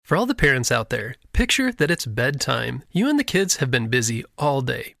For all the parents out there, picture that it's bedtime. You and the kids have been busy all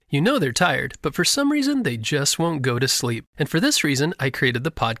day. You know they're tired, but for some reason they just won't go to sleep. And for this reason, I created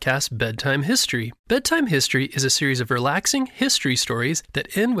the podcast Bedtime History. Bedtime History is a series of relaxing history stories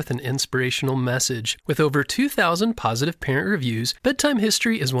that end with an inspirational message. With over 2,000 positive parent reviews, Bedtime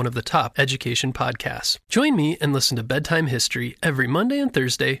History is one of the top education podcasts. Join me and listen to Bedtime History every Monday and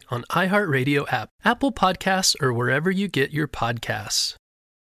Thursday on iHeartRadio app, Apple Podcasts, or wherever you get your podcasts.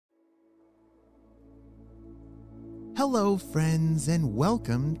 Hello, friends, and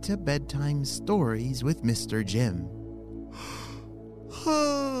welcome to Bedtime Stories with Mr. Jim.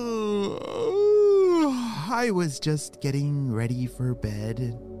 I was just getting ready for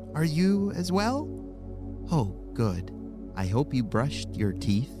bed. Are you as well? Oh, good. I hope you brushed your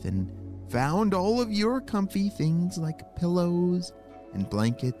teeth and found all of your comfy things like pillows and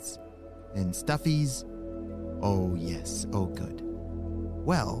blankets and stuffies. Oh, yes. Oh, good.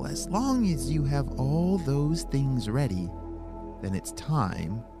 Well, as long as you have all those things ready, then it's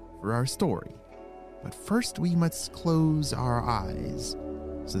time for our story. But first we must close our eyes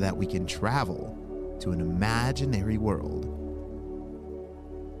so that we can travel to an imaginary world.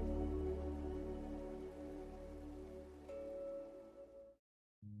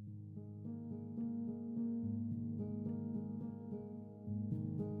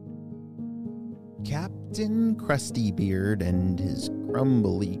 Captain Krustybeard and his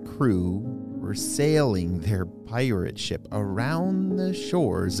crumbly crew were sailing their pirate ship around the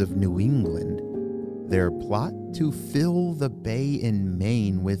shores of New England. Their plot to fill the bay in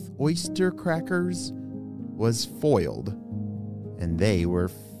Maine with oyster crackers was foiled, and they were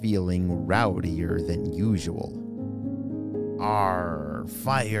feeling rowdier than usual. "Arr,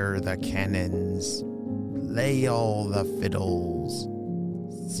 fire the cannons, play all the fiddles,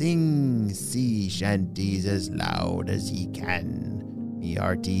 sing sea shanties as loud as ye can, me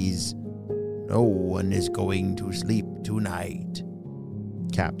hearties. No one is going to sleep tonight,"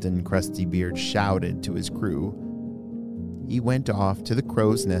 Captain Krustybeard shouted to his crew. He went off to the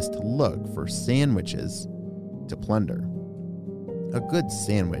crow's nest to look for sandwiches to plunder. A good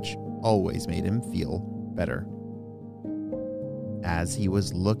sandwich always made him feel better. As he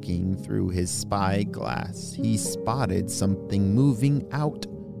was looking through his spyglass, he spotted something moving out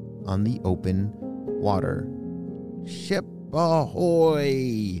on the open water. "Ship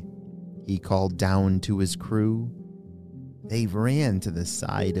ahoy!" he called down to his crew. They ran to the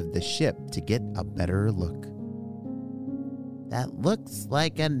side of the ship to get a better look. "That looks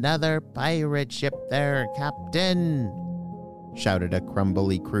like another pirate ship there, Captain," shouted a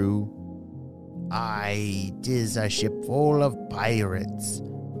crumbly crew. "Aye, 'tis a ship full of pirates.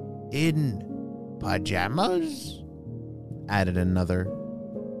 In pajamas?" added another.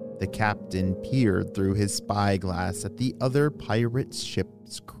 The captain peered through his spyglass at the other pirate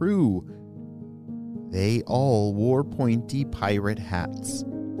ship's crew. They all wore pointy pirate hats.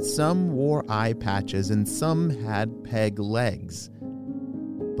 Some wore eye patches and some had peg legs.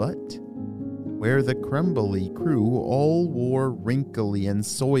 But where the crumbly crew all wore wrinkly and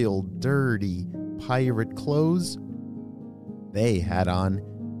soiled, dirty pirate clothes, they had on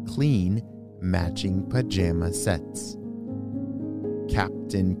clean, matching pajama sets.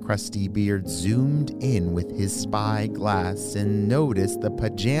 Captain Krustybeard zoomed in with his spyglass and noticed the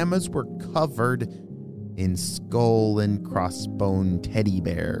pajamas were covered in skull and crossbone teddy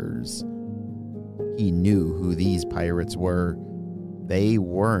bears. He knew who these pirates were. They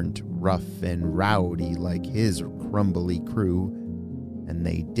weren't rough and rowdy like his crumbly crew, and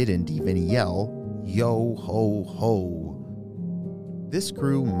they didn't even yell, "Yo ho ho." This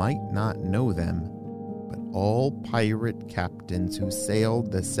crew might not know them, but all pirate captains who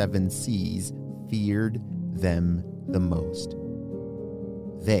sailed the seven seas feared them the most.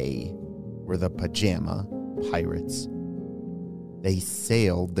 They were the Pajama Pirates. They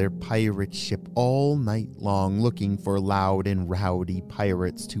sailed their pirate ship all night long looking for loud and rowdy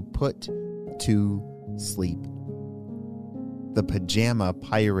pirates to put to sleep. The Pajama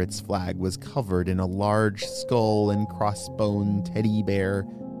Pirates flag was covered in a large skull and crossbone teddy bear,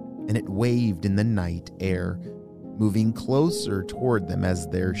 and it waved in the night air, moving closer toward them as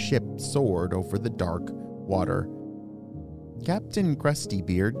their ship soared over the dark water. Captain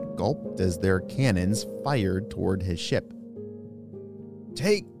Krustybeard gulped as their cannons fired toward his ship.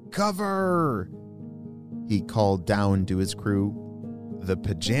 "Take cover!" he called down to his crew. The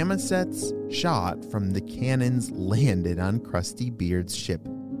pajama sets shot from the cannons landed on Krustybeard's ship,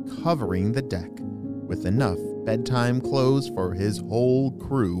 covering the deck with enough bedtime clothes for his whole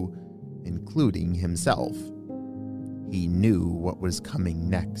crew, including himself. He knew what was coming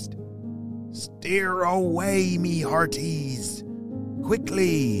next. "Steer away, me hearties!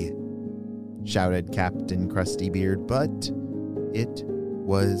 Quickly!" shouted Captain Krusty Beard, but it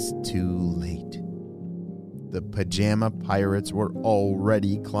was too late. The Pajama Pirates were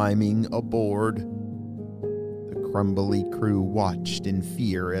already climbing aboard. The crumbly crew watched in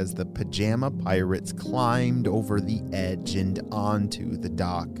fear as the Pajama Pirates climbed over the edge and onto the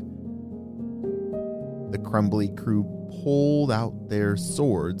dock. The crumbly crew pulled out their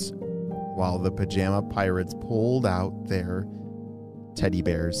swords, while the Pajama Pirates pulled out their teddy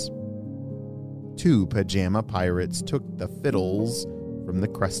bears. 2 Pajama Pirates took the fiddles from the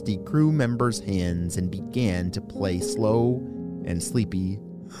crusty crew members' hands and began to play slow and sleepy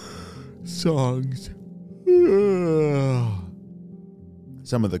songs.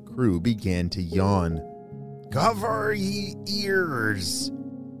 Some of the crew began to yawn. "Cover ye ears!"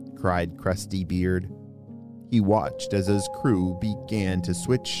 cried Krusty Beard. He watched as his crew began to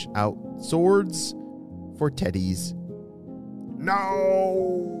switch out swords for teddies.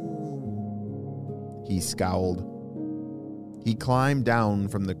 "No!" he scowled. He climbed down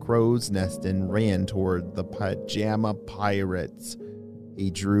from the crow's nest and ran toward the Pajama Pirates. He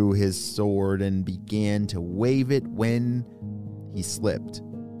drew his sword and began to wave it when he slipped,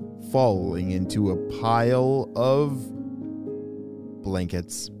 falling into a pile of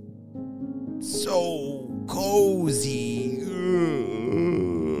blankets. "So cozy,"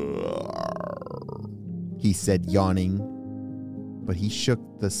 he said, yawning. But he shook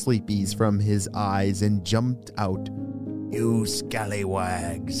the sleepies from his eyes and jumped out. "You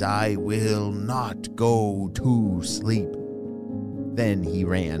scallywags, I will not go to sleep." Then he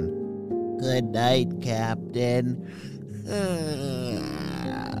ran. "Good night, Captain,"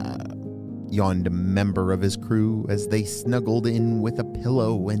 yawned a member of his crew as they snuggled in with a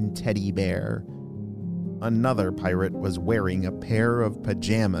pillow and teddy bear. Another pirate was wearing a pair of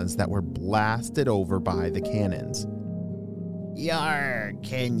pajamas that were blasted over by the cannons. "Yar,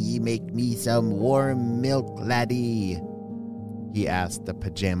 can ye make me some warm milk, laddie?" he asked the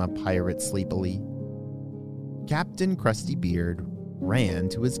Pajama Pirate sleepily. Captain Krusty Beard ran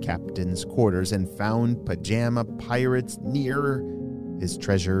to his captain's quarters and found Pajama Pirates near his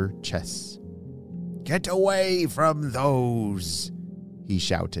treasure chests. "Get away from those!" he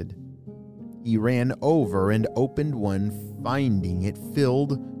shouted. He ran over and opened one, finding it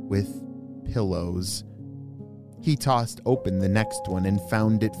filled with pillows. He tossed open the next one and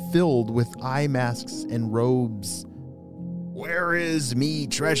found it filled with eye masks and robes. "Where is me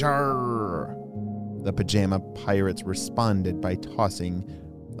treasure?" The Pajama Pirates responded by tossing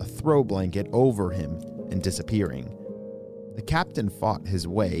a throw blanket over him and disappearing. The captain fought his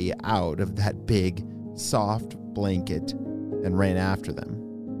way out of that big, soft blanket and ran after them.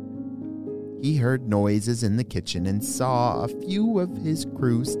 He heard noises in the kitchen and saw a few of his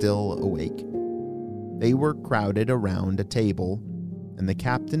crew still awake. They were crowded around a table, and the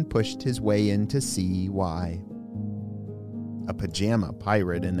captain pushed his way in to see why. A Pajama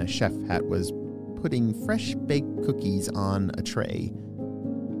Pirate in a chef hat was putting fresh-baked cookies on a tray.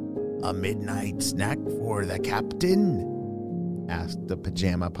 "A midnight snack for the captain?" asked the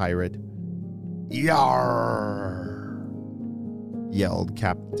Pajama Pirate. "Yarr!" yelled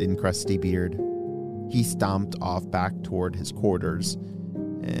Captain Krusty Beard. He stomped off back toward his quarters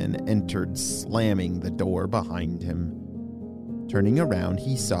and entered, slamming the door behind him. Turning around,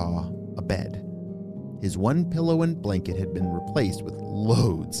 he saw a bed. His one pillow and blanket had been replaced with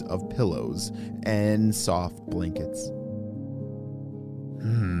loads of pillows and soft blankets.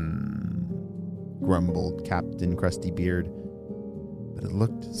 Grumbled Captain Krusty Beard, but it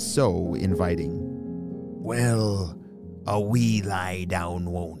looked so inviting. "Well, a wee lie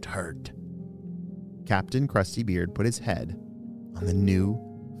down won't hurt." Captain Krusty Beard put his head on the new,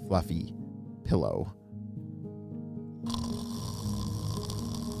 fluffy pillow.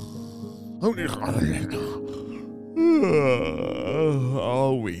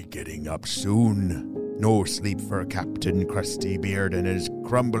 "Are we getting up soon? No sleep for Captain Krusty Beard and his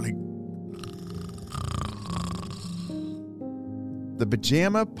crumbly..." The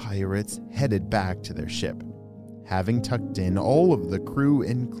Pajama Pirates headed back to their ship, having tucked in all of the crew,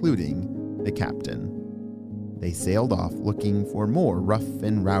 including the captain. They sailed off looking for more rough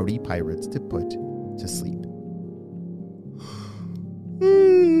and rowdy pirates to put to sleep.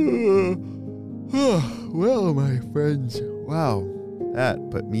 Well, my friends, wow,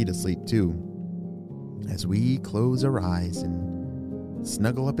 that put me to sleep too. As we close our eyes and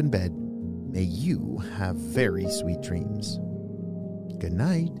snuggle up in bed, may you have very sweet dreams. Good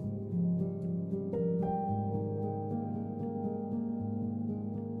night.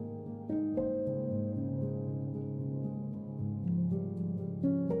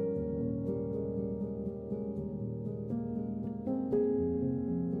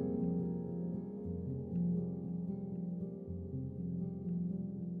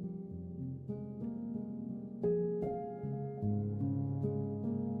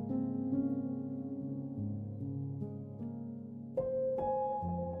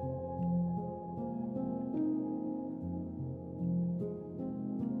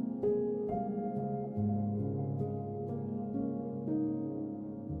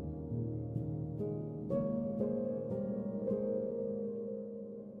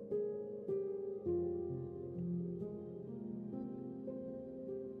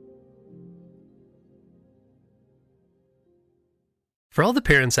 For all the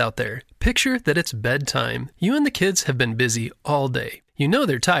parents out there, picture that it's bedtime. You and the kids have been busy all day. You know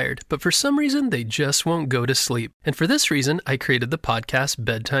they're tired, but for some reason they just won't go to sleep. And for this reason, I created the podcast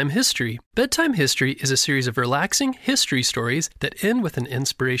Bedtime History. Bedtime History is a series of relaxing history stories that end with an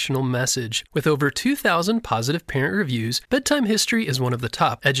inspirational message. With over 2,000 positive parent reviews, Bedtime History is one of the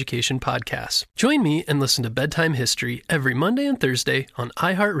top education podcasts. Join me and listen to Bedtime History every Monday and Thursday on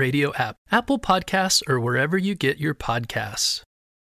iHeartRadio app, Apple Podcasts, or wherever you get your podcasts.